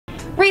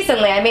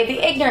Recently, I made the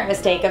ignorant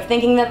mistake of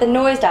thinking that the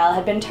noise dial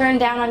had been turned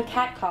down on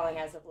catcalling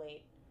as of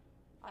late.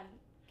 On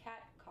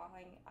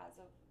catcalling as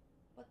of...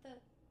 What the...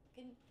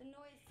 the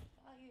noise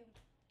volume...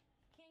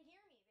 Can't hear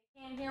me.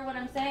 They can't hear what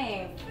I'm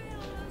saying.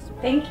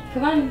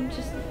 Come on,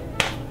 just...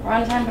 We're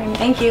on time frame.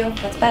 Thank you.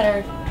 That's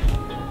better.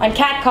 On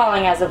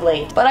catcalling as of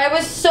late. But I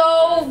was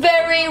so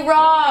very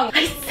wrong.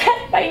 I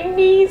set my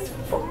knees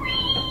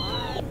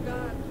free.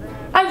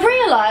 I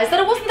realized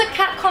that it wasn't that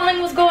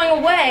catcalling was going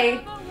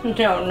away.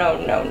 No.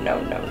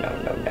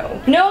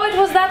 No, it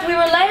was that we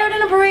were layered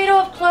in a burrito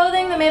of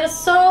clothing that made us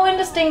so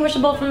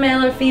indistinguishable from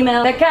male or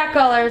female that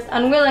catcallers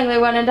unwillingly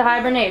went into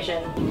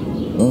hibernation.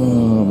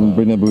 Oh,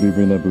 bring that booty,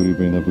 bring that booty,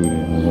 bring that booty.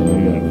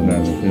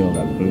 Feel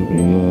that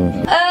booty.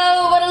 Yeah.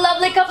 Oh, what a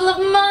lovely couple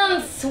of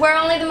months where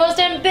only the most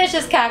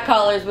ambitious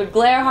catcallers would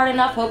glare hard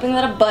enough hoping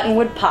that a button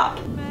would pop.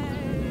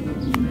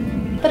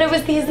 But it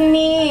was these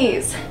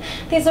knees,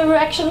 these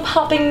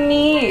erection-popping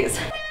knees.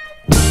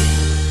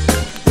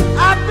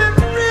 I've been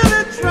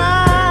really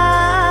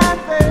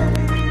trying, baby.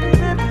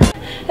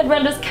 It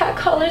renders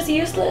catcallers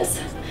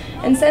useless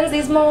and sends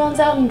these morons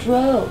out in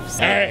droves.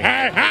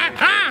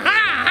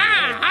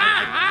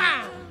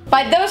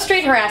 By those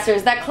street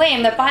harassers that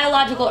claim that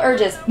biological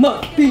urges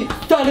must be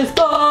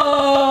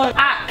satisfied.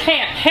 I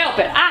can't help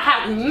it. I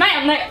have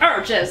manly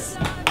urges.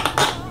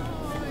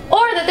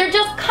 Or that they're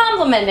just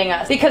complimenting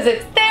us because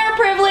it's their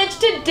privilege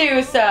to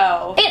do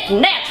so. It's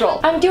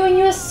natural. I'm doing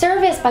you a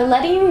service by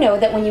letting you know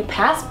that when you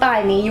pass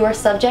by me, you are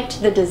subject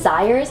to the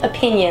desires,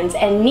 opinions,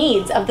 and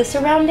needs of the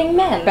surrounding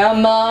men.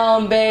 Come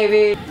on,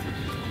 baby.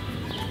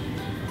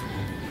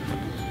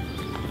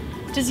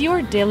 Does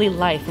your daily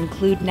life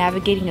include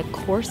navigating a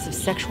course of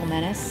sexual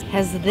menace?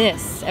 Has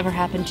this ever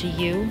happened to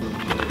you?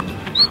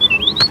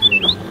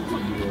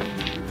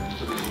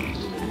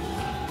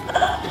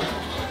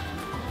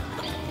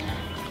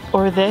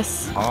 Or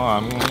this?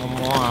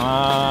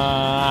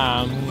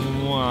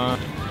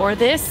 Or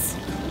this?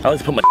 I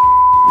always put my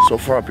so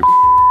far up your.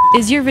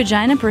 Is your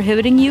vagina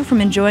prohibiting you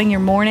from enjoying your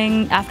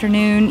morning,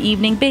 afternoon,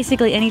 evening,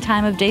 basically any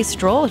time of day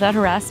stroll without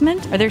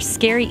harassment? Are there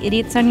scary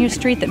idiots on your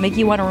street that make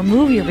you want to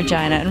remove your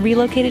vagina and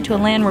relocate it to a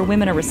land where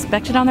women are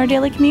respected on their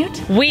daily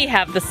commute? We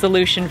have the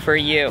solution for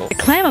you. The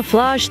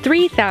Camouflage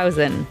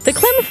 3000. The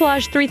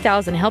Camouflage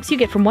 3000 helps you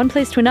get from one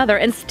place to another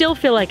and still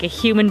feel like a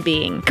human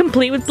being,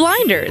 complete with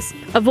blinders.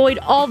 Avoid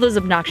all those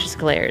obnoxious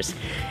glares.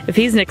 If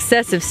he's an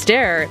excessive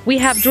starer, we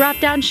have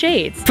drop-down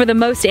shades. For the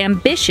most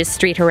ambitious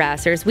street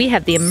harassers, we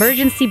have the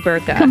emergency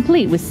burqa,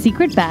 complete with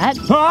secret bat,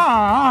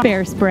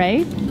 bear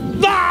spray,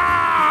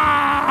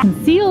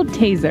 concealed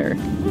taser.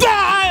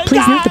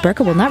 Please note the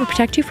burqa will not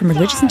protect you from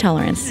religious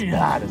intolerance.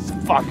 God, it's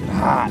fucking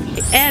hot.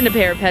 And a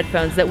pair of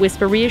headphones that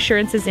whisper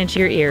reassurances into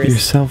your ears. Your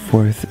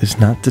self-worth is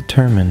not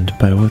determined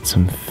by what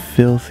some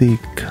filthy,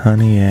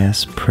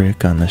 cunny-ass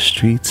prick on the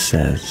street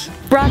says.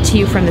 Brought to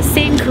you from the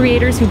same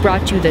creators who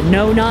brought you the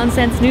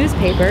no-nonsense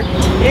newspaper,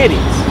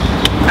 Titties.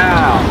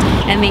 Ow.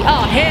 and the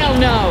oh hell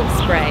no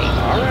spray.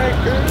 Alright,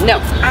 girl. No.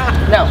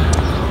 No.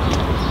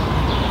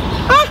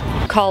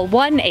 Call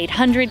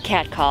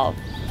 1-800-CAT-CALL.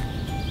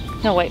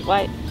 No, wait,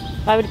 why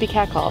would it be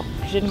cat call?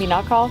 Shouldn't it be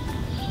not call?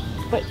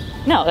 What?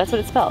 No, that's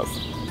what it spells.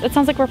 That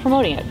sounds like we're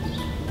promoting it.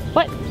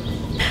 What?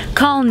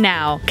 Call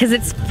now, because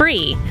it's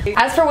free.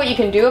 As for what you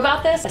can do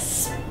about this,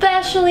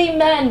 especially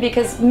men,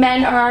 because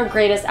men are our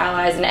greatest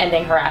allies in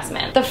ending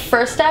harassment. The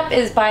first step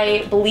is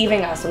by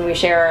believing us when we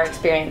share our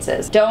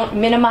experiences. Don't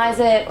minimize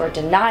it or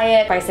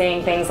deny it by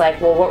saying things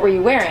like, well, what were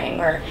you wearing?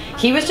 Or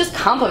he was just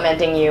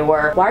complimenting you,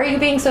 or why are you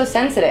being so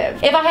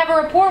sensitive? If I have a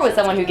rapport with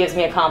someone who gives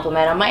me a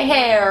compliment on my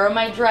hair or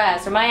my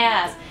dress or my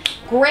ass,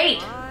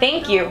 great,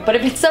 thank you. But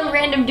if it's some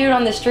random dude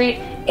on the street,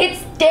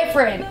 it's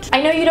different.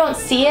 I know you don't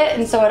see it,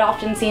 and so it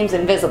often seems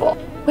invisible.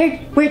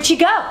 Where'd she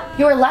go?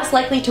 You are less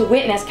likely to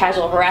witness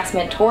casual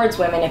harassment towards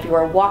women if you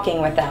are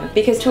walking with them.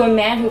 Because to a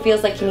man who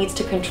feels like he needs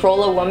to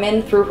control a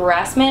woman through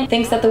harassment,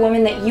 thinks that the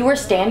woman that you are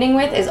standing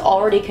with is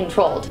already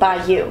controlled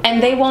by you.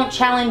 And they won't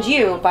challenge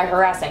you by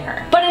harassing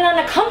her. But an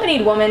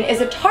unaccompanied woman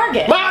is a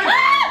target.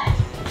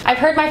 I've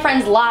heard my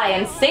friends lie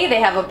and say they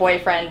have a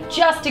boyfriend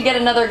just to get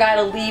another guy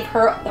to leave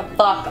her the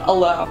fuck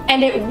alone.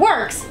 And it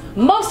works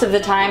most of the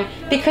time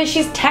because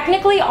she's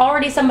technically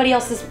already somebody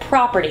else's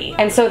property,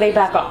 and so they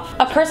back off.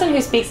 A person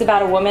who speaks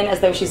about a woman as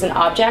though she's an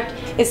object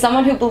is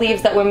someone who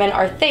believes that women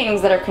are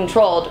things that are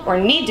controlled or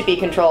need to be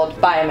controlled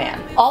by a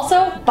man.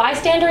 Also,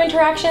 bystander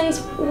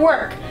interactions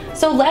work.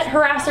 So let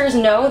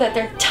harassers know that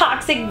their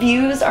toxic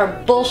views are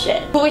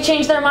bullshit. Will we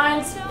change their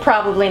minds?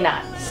 Probably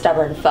not,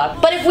 stubborn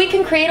fuck. But if we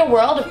can create a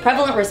world of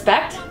prevalent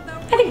respect,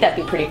 I think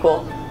that'd be pretty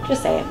cool.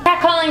 Just saying.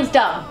 Catcalling's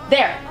dumb.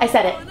 There, I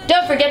said it.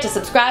 Don't forget to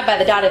subscribe by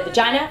the dotted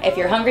vagina. If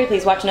you're hungry,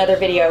 please watch another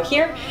video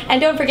here.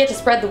 And don't forget to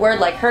spread the word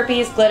like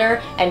herpes,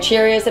 glitter, and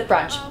Cheerios at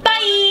brunch. Bye!